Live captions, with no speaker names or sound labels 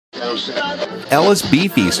Ellis B.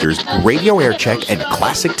 Feaster's Radio Aircheck and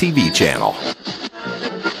Classic TV channel.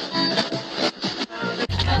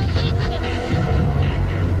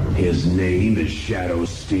 His name is Shadow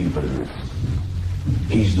Stephen.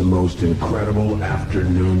 He's the most incredible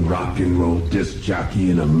afternoon rock and roll disc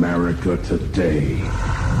jockey in America today.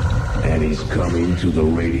 And he's coming to the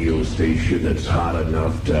radio station that's hot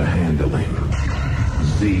enough to handle him.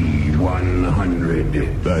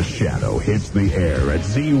 Z100. The Shadow hits the air at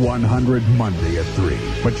Z100 Monday at 3.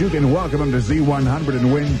 But you can welcome him to Z100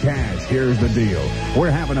 and win cash. Here's the deal.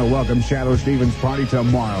 We're having a welcome Shadow Stevens party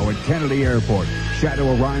tomorrow at Kennedy Airport.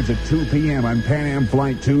 Shadow arrives at 2 p.m. on Pan Am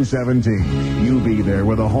Flight 217. You be there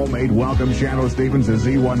with a homemade welcome Shadow Stevens to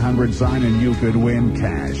Z100 sign and you could win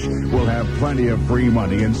cash. We'll have plenty of free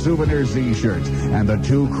money and souvenir Z-shirts. And the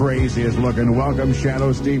two craziest looking welcome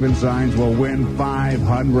Shadow Stevens signs will win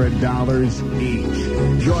 $500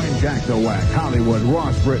 each. Join Jack the Whack, Hollywood,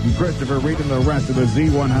 Ross Brittain, Christopher Reed, and the rest of the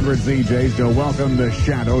Z100 ZJs to welcome the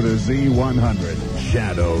Shadow to Z100.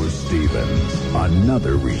 Shadow Stevens.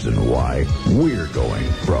 Another reason why we're going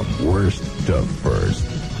from worst to first.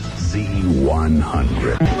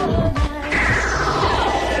 Z100.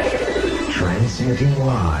 Transmitting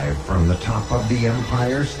live from the top of the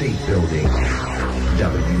Empire State Building.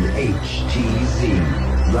 WHTZ.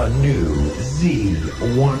 The new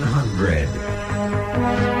Z100.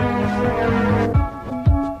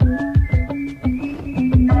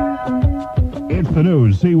 It's the new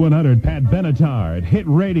Z100 Pat Benatar, Hit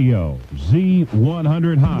Radio,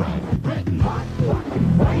 Z100 High. Big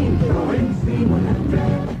flavor.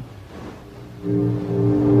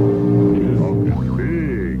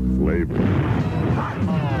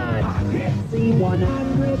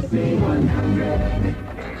 Z100, Z100.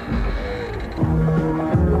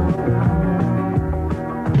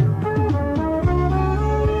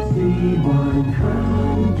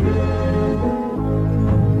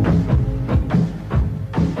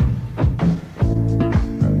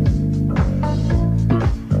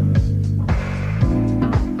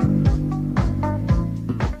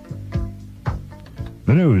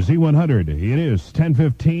 The new Z100. It is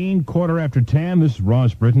 10:15, quarter after 10. This is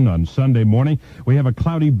Ross Brittain on Sunday morning. We have a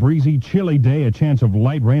cloudy, breezy, chilly day, a chance of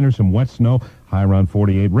light rain or some wet snow, high around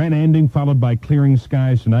 48. Rain ending, followed by clearing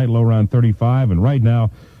skies tonight, low around 35. And right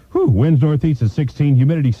now, winds northeast at 16,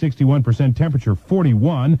 humidity 61%, temperature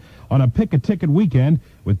 41 on a pick-a-ticket weekend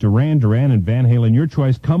with Duran and Van Halen. Your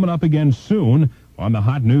choice coming up again soon on the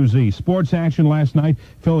Hot News Z. Sports action last night.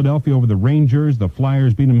 Philadelphia over the Rangers. The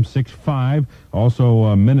Flyers beat them 6-5.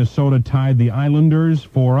 Also, Minnesota tied the Islanders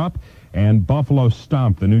 4-up. And Buffalo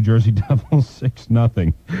stomped the New Jersey Devils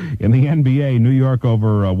 6-0. In the NBA, New York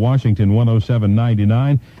over Washington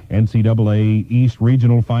 107-99. NCAA East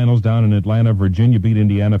Regional Finals down in Atlanta. Virginia beat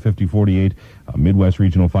Indiana 50-48. Midwest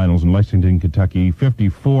Regional Finals in Lexington, Kentucky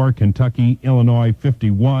 54. Kentucky, Illinois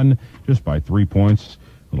 51. Just by 3 points.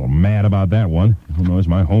 A little mad about that one. Illinois is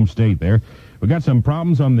my home state there. We got some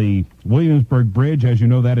problems on the Williamsburg Bridge. As you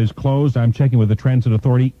know, that is closed. I'm checking with the Transit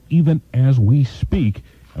Authority even as we speak.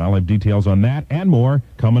 And I'll have details on that and more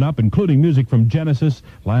coming up, including music from Genesis,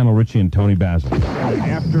 Lionel Richie, and Tony Basil.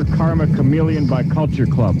 After Karma Chameleon by Culture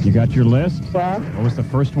Club. You got your list? Yes. What was the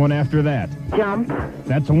first one after that? Jump.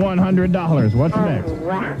 That's $100. What's next?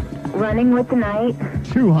 Running with the Night.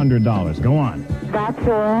 $200. Go on. That's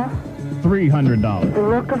All. $300. The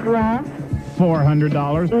Look of Love.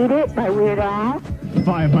 $400. Eat It by Weird Al.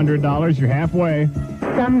 $500. You're halfway.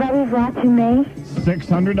 Somebody's Watching Me.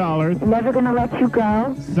 $600. Never Gonna Let You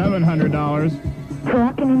Go. $700.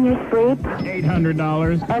 Talking in Your Sleep.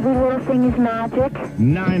 $800. Every Little Thing Is Magic.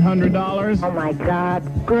 $900. Oh my God.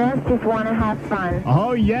 Girls Just Want to Have Fun.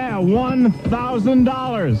 Oh yeah,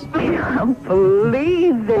 $1,000. I don't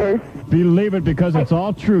believe this. Believe it, because it's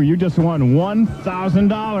all true. You just won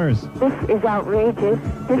 $1,000. This is outrageous.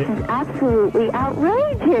 This is absolutely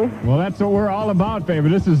outrageous. Well, that's what we're all about, baby.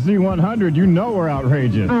 This is Z100. You know we're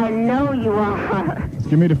outrageous. I know you are. Just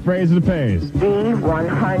give me the phrase that pays.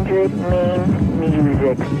 Z100 means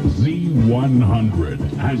music.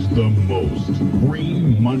 Z100 has the most free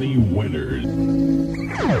money winners.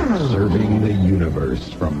 Serving the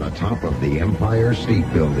universe from the top of the Empire State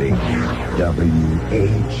Building.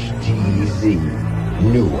 WHTZ.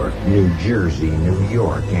 Newark, New Jersey, New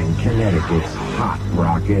York, and Connecticut's hot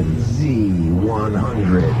rockin'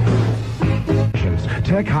 Z100.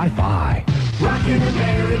 Tech Hi-Fi. Rockin'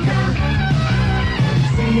 America.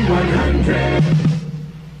 Z100.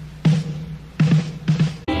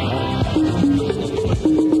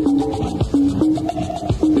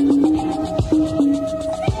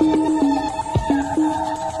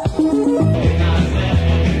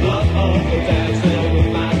 Dancing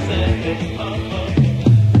with myself.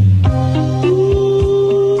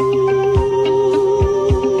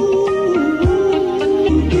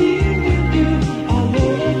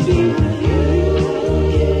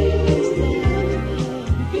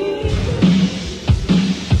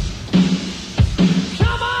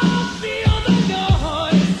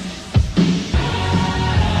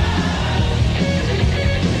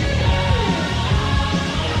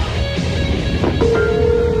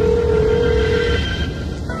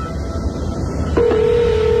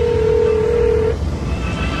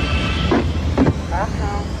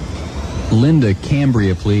 Linda,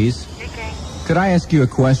 Cambria, please. Speaking. Could I ask you a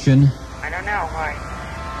question? I don't know. Why?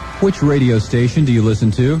 Which radio station do you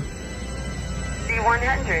listen to?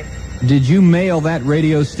 C100. Did you mail that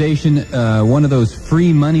radio station one of those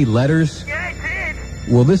free money letters? Yeah, I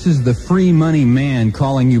did. Well, this is the free money man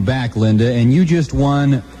calling you back, Linda, and you just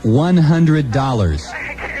won $100.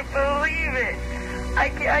 I can't believe it. I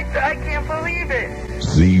can't believe it.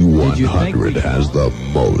 Z100 has the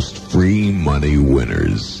most free money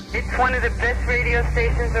winners. It's one of the best radio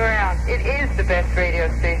stations around. It is the best radio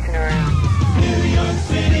station around. New York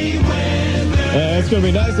City weather. It's going to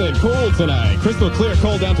be nice and cool tonight. Crystal clear,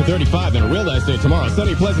 cold down to 35, then a real nice day tomorrow.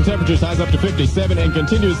 Sunny, pleasant temperatures, highs up to 57, and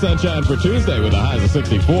continuous sunshine for Tuesday with a highs of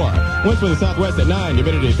 64. Winds from the southwest at 9,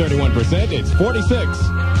 humidity 31%. It's 46.